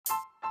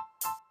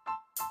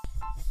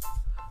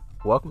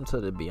Welcome to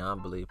the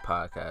Beyond Belief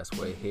podcast,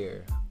 where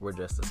here we're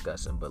just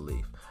discussing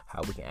belief,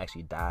 how we can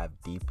actually dive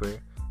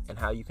deeper, and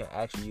how you can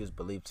actually use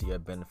belief to your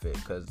benefit.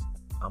 Because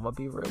I'm going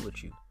to be real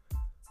with you.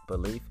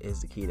 Belief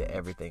is the key to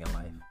everything in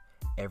life.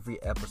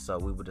 Every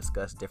episode we will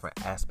discuss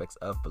different aspects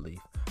of belief,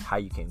 how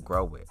you can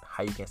grow it,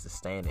 how you can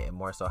sustain it, and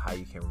more so how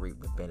you can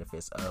reap the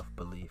benefits of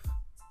belief.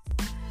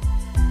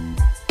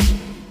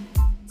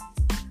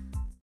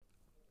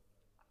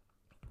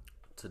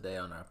 Today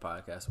on our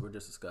podcast, we're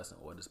just discussing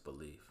what is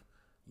belief.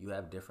 You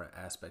have different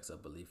aspects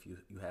of belief. You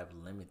have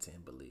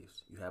limiting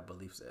beliefs. You have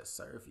beliefs that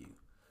serve you.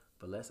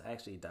 But let's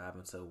actually dive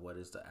into what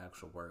is the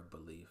actual word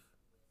belief.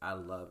 I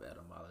love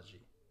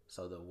etymology.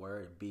 So the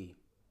word be,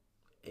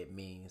 it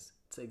means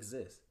to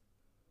exist.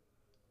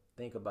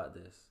 Think about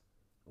this.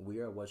 We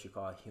are what you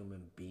call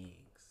human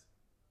beings.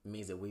 It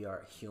means that we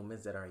are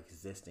humans that are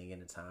existing in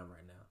the time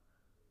right now.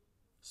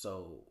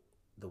 So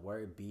the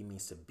word be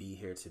means to be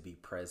here, to be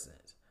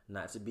present.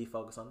 Not to be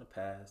focused on the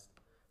past,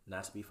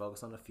 not to be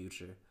focused on the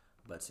future,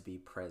 but to be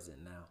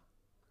present now.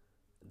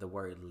 The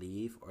word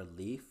leave or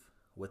leaf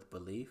with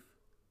belief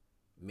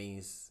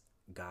means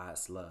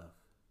God's love.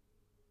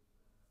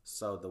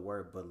 So the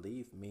word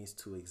belief means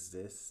to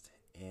exist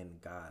in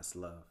God's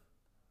love.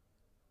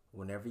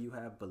 Whenever you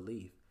have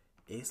belief,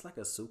 it's like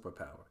a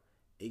superpower.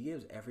 It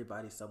gives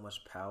everybody so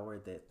much power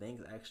that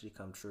things actually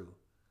come true.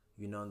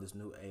 You know, in this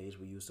new age,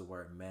 we use the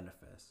word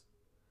manifest.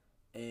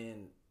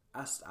 And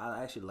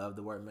I actually love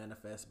the word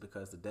manifest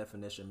because the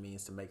definition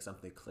means to make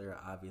something clear or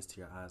obvious to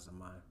your eyes and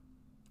mind.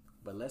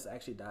 But let's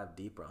actually dive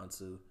deeper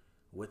onto,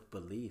 with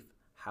belief,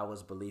 how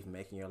is belief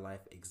making your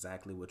life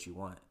exactly what you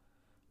want?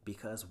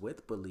 Because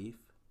with belief,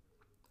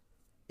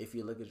 if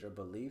you look at your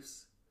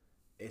beliefs,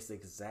 it's the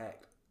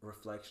exact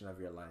reflection of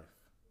your life.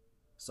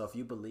 So if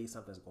you believe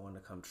something's going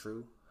to come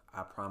true,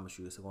 I promise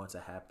you it's going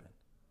to happen.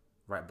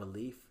 Right?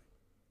 Belief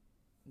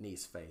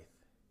needs faith.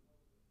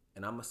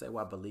 And I'm going to say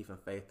why belief and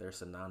faith are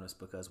synonymous,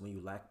 because when you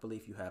lack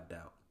belief, you have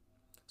doubt.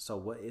 So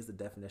what is the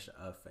definition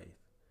of faith?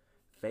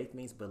 Faith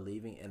means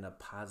believing in a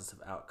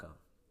positive outcome.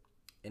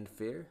 And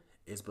fear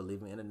is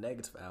believing in a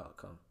negative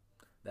outcome.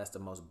 That's the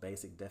most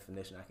basic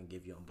definition I can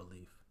give you on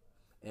belief,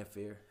 and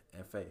fear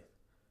and faith.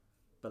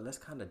 But let's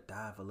kind of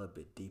dive a little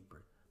bit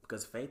deeper,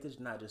 because faith is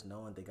not just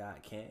knowing that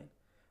God can.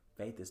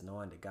 Faith is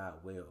knowing that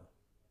God will.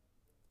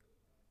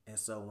 And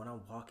so when I'm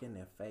walking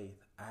in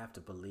faith, I have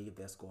to believe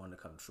that's going to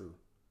come true.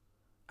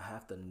 I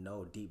have to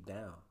know deep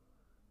down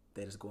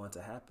that it's going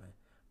to happen.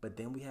 But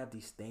then we have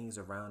these things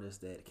around us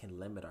that can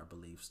limit our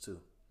beliefs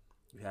too.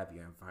 You have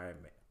your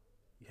environment.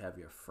 You have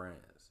your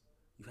friends.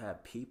 You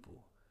have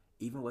people.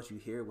 Even what you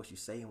hear, what you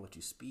say, and what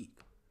you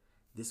speak.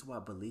 This is why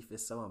belief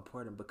is so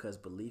important, because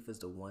belief is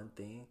the one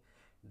thing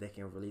that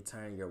can really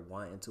turn your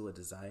want into a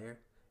desire,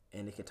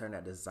 and it can turn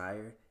that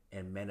desire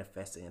and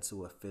manifest it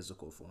into a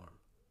physical form.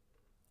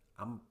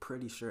 I'm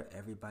pretty sure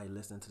everybody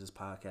listening to this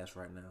podcast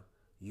right now,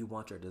 you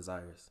want your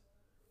desires.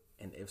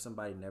 And if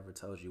somebody never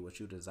told you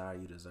what you desire,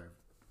 you deserve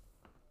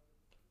it.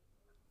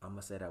 I'm going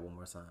to say that one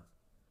more time.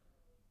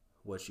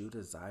 What you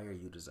desire,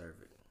 you deserve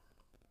it.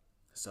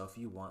 So if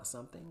you want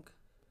something,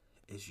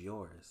 it's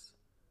yours.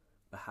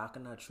 But how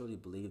can I truly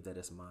believe that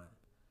it's mine?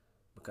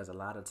 Because a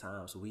lot of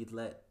times we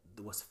let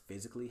what's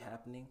physically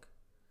happening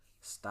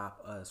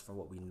stop us from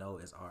what we know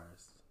is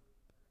ours.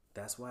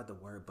 That's why the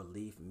word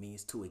belief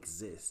means to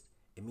exist.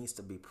 It means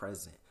to be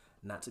present.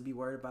 Not to be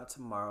worried about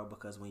tomorrow,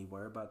 because when you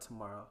worry about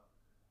tomorrow,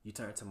 you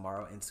turn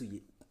tomorrow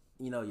into,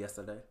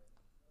 yesterday.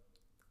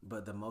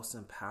 But the most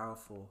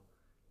powerful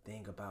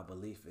thing about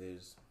belief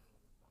is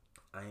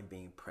I am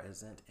being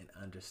present and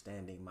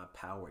understanding my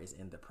power is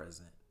in the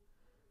present.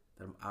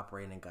 That I'm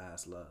operating in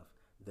God's love.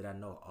 That I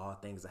know all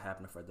things are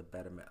happening for the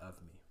betterment of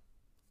me.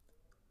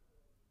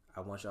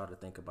 I want y'all to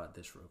think about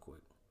this real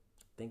quick.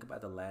 Think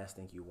about the last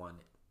thing you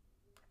wanted.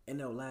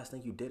 And the last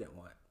thing you didn't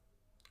want.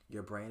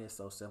 Your brain is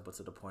so simple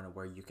to the point of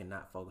where you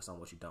cannot focus on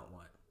what you don't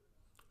want.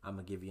 I'm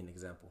going to give you an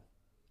example.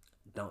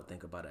 Don't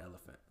think about an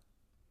elephant.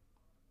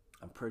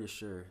 I'm pretty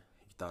sure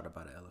you thought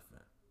about an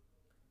elephant.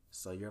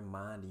 So your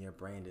mind and your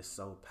brain is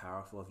so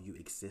powerful of you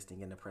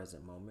existing in the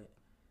present moment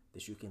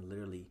that you can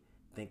literally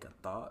think a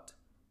thought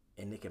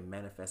and it can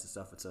manifest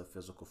itself into a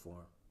physical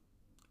form.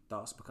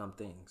 Thoughts become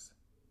things.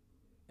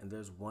 And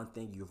there's one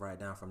thing you write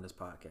down from this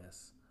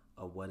podcast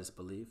of what is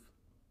belief.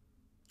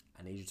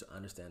 I need you to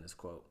understand this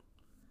quote.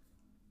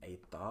 A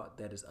thought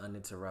that is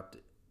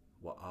uninterrupted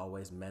will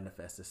always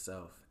manifest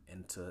itself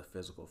into a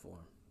physical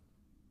form.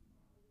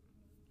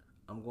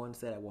 I'm going to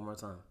say that one more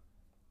time.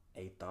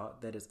 A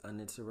thought that is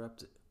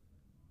uninterrupted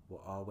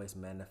will always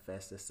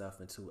manifest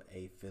itself into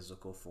a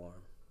physical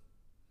form.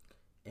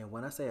 And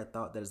when I say a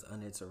thought that is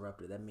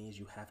uninterrupted, that means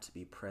you have to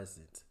be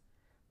present.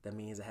 That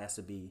means it has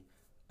to be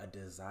a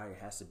desire.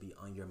 It has to be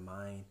on your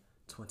mind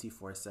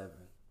 24/7.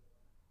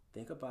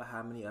 Think about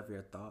how many of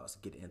your thoughts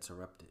get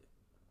interrupted.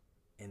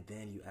 And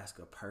then you ask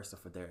a person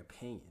for their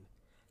opinion.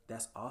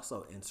 That's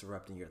also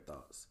interrupting your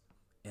thoughts.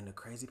 And the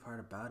crazy part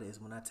about it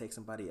is when I take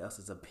somebody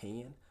else's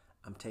opinion,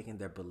 I'm taking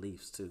their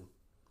beliefs too.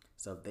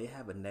 So if they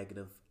have a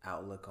negative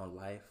outlook on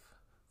life,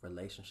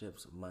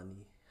 relationships,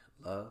 money,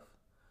 love,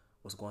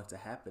 what's going to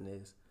happen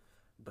is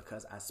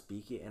because I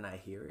speak it and I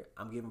hear it,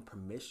 I'm giving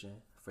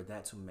permission for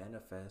that to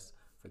manifest,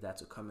 for that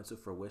to come into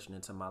fruition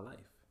into my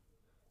life.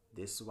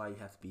 This is why you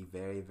have to be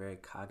very, very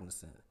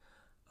cognizant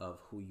of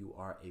who you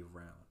are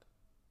around.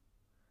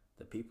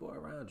 The people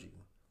around you,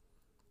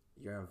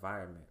 your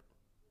environment,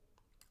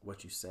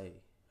 what you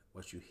say,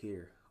 what you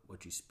hear,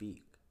 what you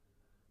speak,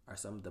 are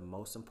some of the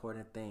most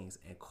important things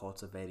in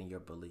cultivating your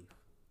belief.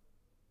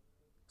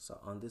 So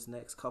on this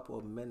next couple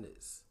of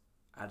minutes,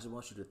 I just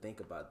want you to think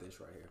about this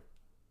right here.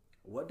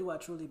 What do I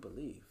truly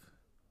believe?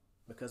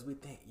 Because we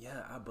think,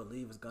 yeah, I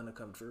believe it's going to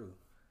come true.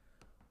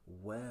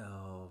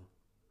 Well,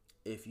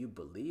 if you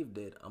believed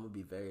it, I'm going to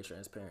be very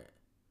transparent.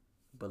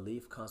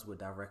 Belief comes with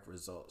direct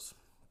results,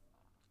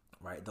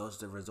 right?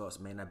 The results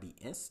may not be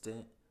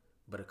instant,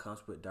 but it comes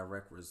with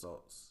direct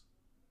results.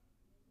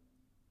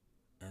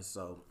 And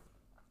so,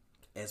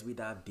 as we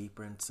dive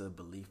deeper into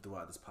belief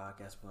throughout this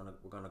podcast,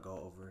 we're gonna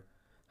go over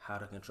how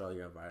to control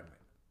your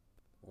environment.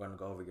 We're gonna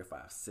go over your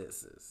 5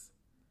 senses,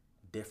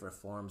 different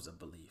forms of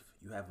belief.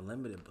 You have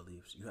limited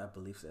beliefs. You have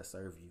beliefs that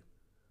serve you.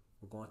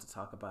 We're going to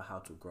talk about how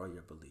to grow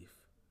your belief,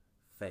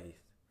 faith.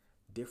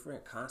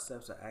 Different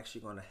concepts are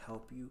actually going to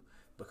help you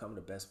become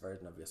the best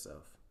version of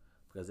yourself.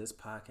 Because this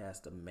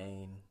podcast, the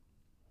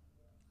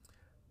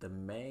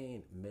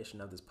main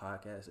mission of this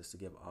podcast is to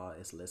give all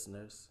its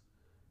listeners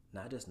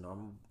not just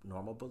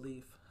normal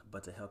belief,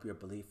 but to help your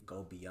belief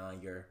go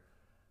beyond your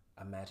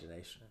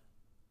imagination,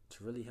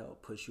 to really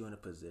help put you in a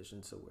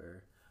position to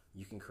where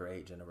you can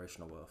create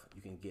generational wealth.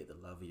 You can get the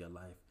love of your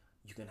life.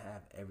 You can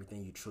have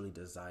everything you truly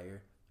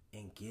desire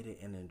and get it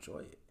and enjoy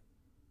it.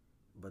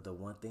 But the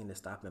one thing that's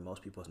stopping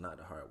most people is not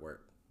the hard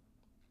work.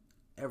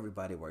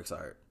 Everybody works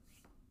hard.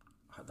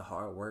 The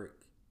hard work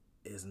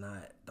is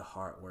not the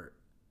hard work.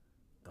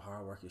 The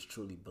hard work is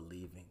truly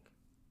believing,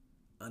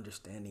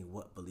 understanding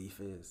what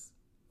belief is.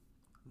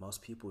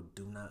 Most people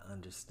do not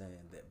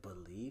understand that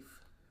belief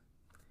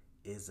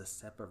is a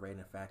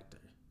separating factor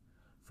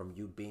from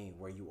you being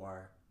where you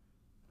are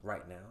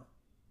right now,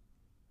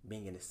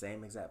 being in the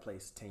same exact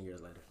place 10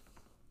 years later.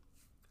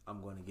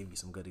 I'm going to give you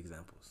some good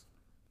examples.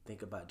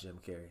 Think about Jim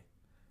Carrey.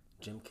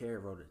 Jim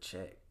Carrey wrote a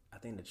check. I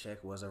think the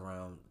check was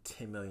around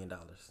 $10 million.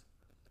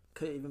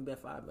 Could have even been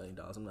 $5 million.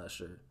 I'm not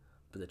sure.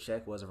 But the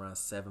check was around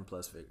 7+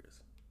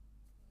 figures.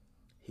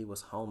 He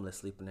was homeless,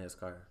 sleeping in his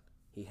car.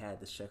 He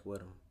had this check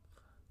with him.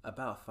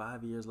 About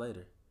 5 years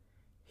later,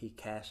 he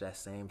cashed that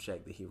same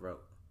check that he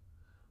wrote.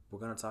 We're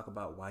going to talk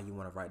about why you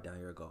want to write down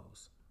your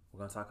goals. We're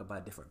going to talk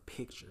about different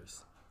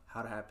pictures,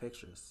 how to have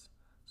pictures.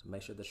 So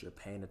make sure that you're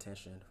paying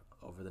attention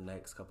over the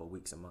next couple of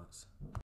weeks and months.